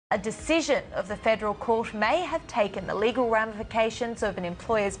A decision of the federal court may have taken the legal ramifications of an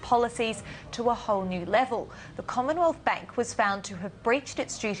employer's policies to a whole new level. The Commonwealth Bank was found to have breached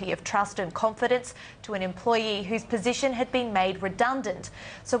its duty of trust and confidence to an employee whose position had been made redundant.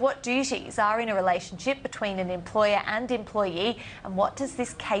 So what duties are in a relationship between an employer and employee, and what does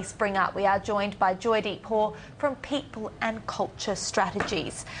this case bring up? We are joined by Joydeep from People and Culture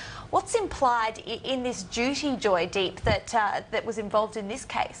Strategies. What's implied in this duty, Joydeep, that was involved in this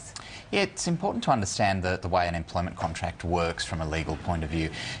case? Yeah, it's important to understand the way an employment contract works from a legal point of view.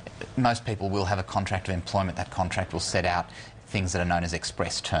 Most people will have a contract of employment. That contract will set out things that are known as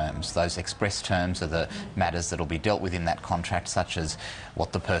express terms. Those express terms are the matters that will be dealt with in that contract, such as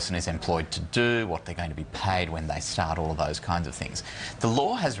what the person is employed to do, what they're going to be paid when they start, all of those kinds of things. The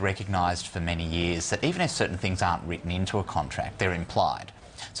law has recognised for many years that even if certain things aren't written into a contract, they're implied.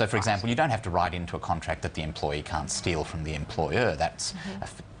 So, for example, you don't have to write into a contract that the employee can't steal from the employer. That's a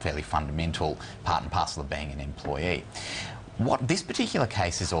fairly fundamental part and parcel of being an employee. What this particular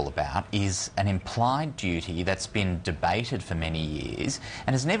case is all about is an implied duty that's been debated for many years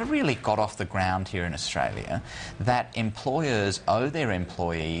and has never really got off the ground here in Australia, that employers owe their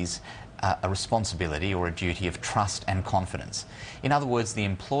employees a responsibility or a duty of trust and confidence. In other words, the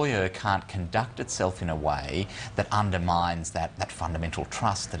employer can't conduct itself in a way that undermines that fundamental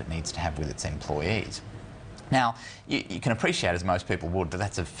trust that it needs to have with its employees. Now, you can appreciate, as most people would, that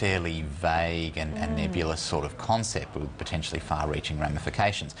that's a fairly vague and nebulous sort of concept with potentially far-reaching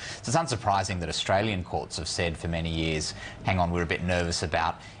ramifications. So it's unsurprising that Australian courts have said for many years, hang on, we're a bit nervous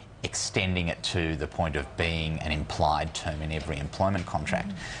about extending it to the point of being an implied term in every employment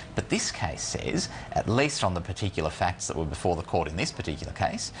contract. But this case says, at least on the particular facts that were before the court in this particular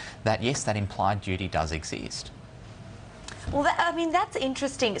case, that yes, that implied duty does exist. Well, that's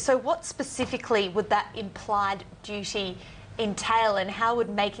interesting. So what specifically would that implied duty entail, and how would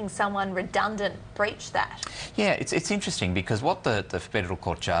making someone redundant breach that? Yeah, it's interesting because what the Federal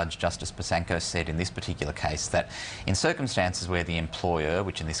Court Judge, Justice Pasanko, said in this particular case, that in circumstances where the employer,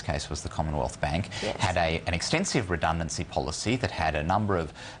 which in this case was the Commonwealth Bank, had an extensive redundancy policy that had a number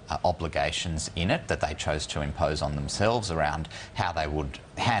of obligations in it that they chose to impose on themselves around how they would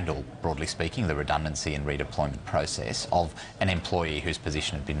handle, broadly speaking, the redundancy and redeployment process of an employee whose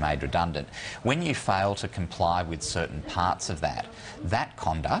position had been made redundant. When you fail to comply with certain parts of that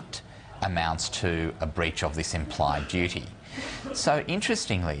conduct amounts to a breach of this implied duty. So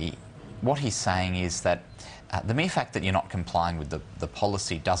interestingly, what he's saying is that the mere fact that you're not complying with the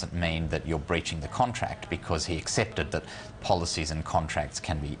policy doesn't mean that you're breaching the contract, because he accepted that policies and contracts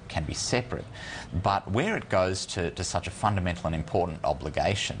can be separate. But where it goes to such a fundamental and important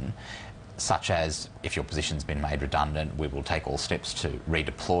obligation, such as if your position's been made redundant, we will take all steps to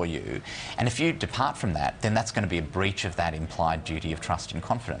redeploy you. And if you depart from that, then that's going to be a breach of that implied duty of trust and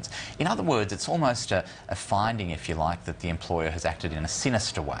confidence. In other words, it's almost a finding, if you like, that the employer has acted in a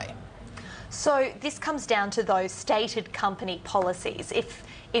sinister way. So this comes down to those stated company policies.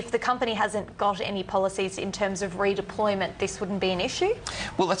 If the company hasn't got any policies in terms of redeployment, this wouldn't be an issue?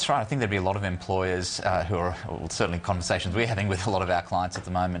 Well, that's right. I think there'd be a lot of employers who are, well, certainly conversations we're having with a lot of our clients at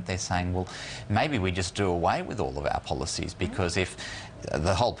the moment, they're saying, well, maybe we just do away with all of our policies, because if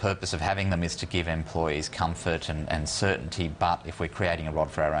the whole purpose of having them is to give employees comfort and certainty, but if we're creating a rod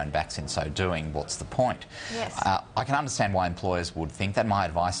for our own backs in so doing, what's the point? Yes. I can understand why employers would think that. My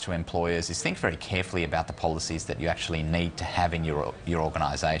advice to employers is think very carefully about the policies that you actually need to have in your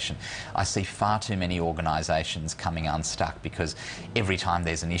organisation. I see far too many organisations coming unstuck because every time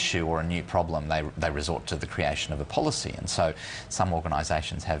there's an issue or a new problem, they resort to the creation of a policy. And so some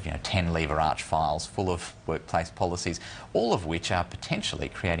organisations have 10 lever arch files full of workplace policies, all of which are potentially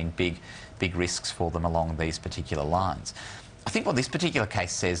creating big risks for them along these particular lines. I think what this particular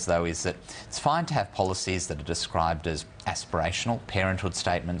case says, though, is that it's fine to have policies that are described as aspirational, parenthood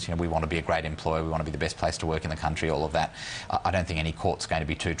statements. We want to be a great employer, we want to be the best place to work in the country, all of that. I don't think any court's going to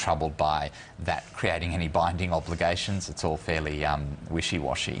be too troubled by that creating any binding obligations. It's all fairly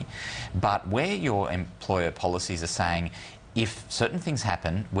wishy-washy. But where your employer policies are saying, if certain things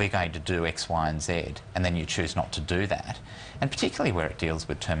happen, we're going to do X, Y and Z, and then you choose not to do that, and particularly where it deals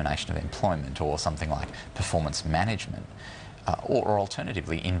with termination of employment or something like performance management, or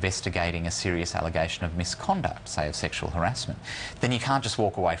alternatively investigating a serious allegation of misconduct, say of sexual harassment, then you can't just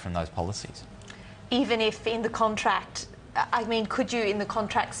walk away from those policies. Even if in the contract, could you in the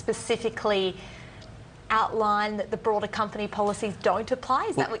contract specifically outline that the broader company policies don't apply?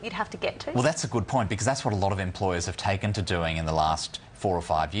 Is that what you'd have to get to? Well, that's a good point, because that's what a lot of employers have taken to doing in the last 4 or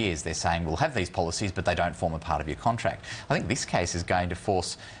 5 years, they're saying we'll have these policies but they don't form a part of your contract. I think this case is going to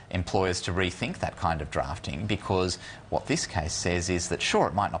force employers to rethink that kind of drafting, because what this case says is that sure,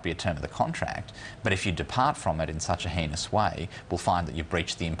 it might not be a term of the contract, but if you depart from it in such a heinous way, we'll find that you've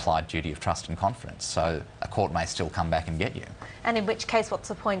breached the implied duty of trust and confidence. So a court may still come back and get you. And in which case, what's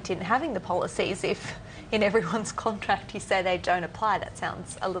the point in having the policies if in everyone's contract you say they don't apply? That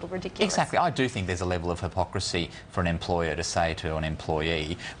sounds a little ridiculous. Exactly. I do think there's a level of hypocrisy for an employer to say to an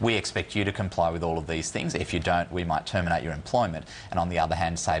employee, we expect you to comply with all of these things. If you don't, we might terminate your employment. And on the other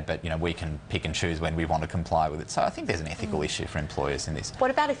hand, say, but, you know, we can pick and choose when we want to comply with it. So I think there's an ethical issue for employers in this.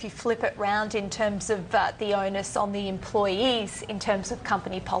 What about if you flip it round in terms of the onus on the employees in terms of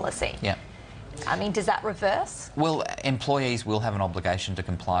company policy? Yeah. I mean, does that reverse? Well, employees will have an obligation to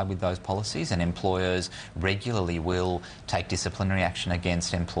comply with those policies, and employers regularly will take disciplinary action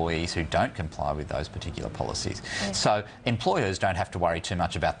against employees who don't comply with those particular policies. Yes. So employers don't have to worry too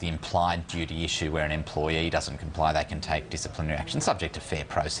much about the implied duty issue where an employee doesn't comply. They can take disciplinary action subject to fair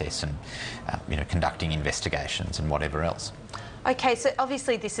process and conducting investigations and whatever else. Okay, so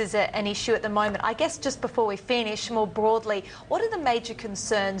obviously this is an issue at the moment. I guess just before we finish, more broadly, what are the major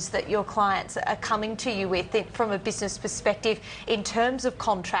concerns that your clients are coming to you with from a business perspective in terms of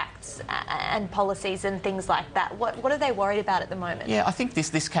contracts and policies and things like that? What are they worried about at the moment? Yeah, I think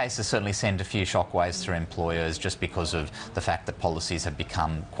this case has certainly sent a few shockwaves through employers just because of the fact that policies have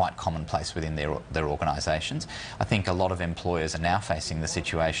become quite commonplace within their organisations. I think a lot of employers are now facing the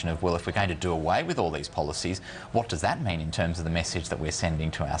situation of, well, if we're going to do away with all these policies, what does that mean in terms of the message that we're sending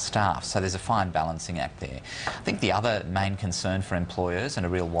to our staff? So there's a fine balancing act there. I think the other main concern for employers and a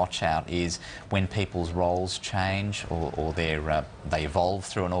real watch out is when people's roles change or they evolve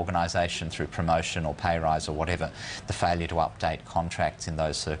through an organisation through promotion or pay rise or whatever, the failure to update contracts in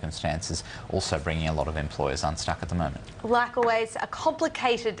those circumstances also bringing a lot of employers unstuck at the moment. Like always, a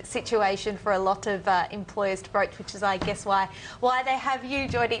complicated situation for a lot of employers to broach, which is, I guess, why they have you,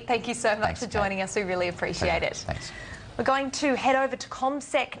 Joydeep. Thank you so much for joining us. We really appreciate it. Thanks. We're going to head over to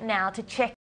CommSec now to check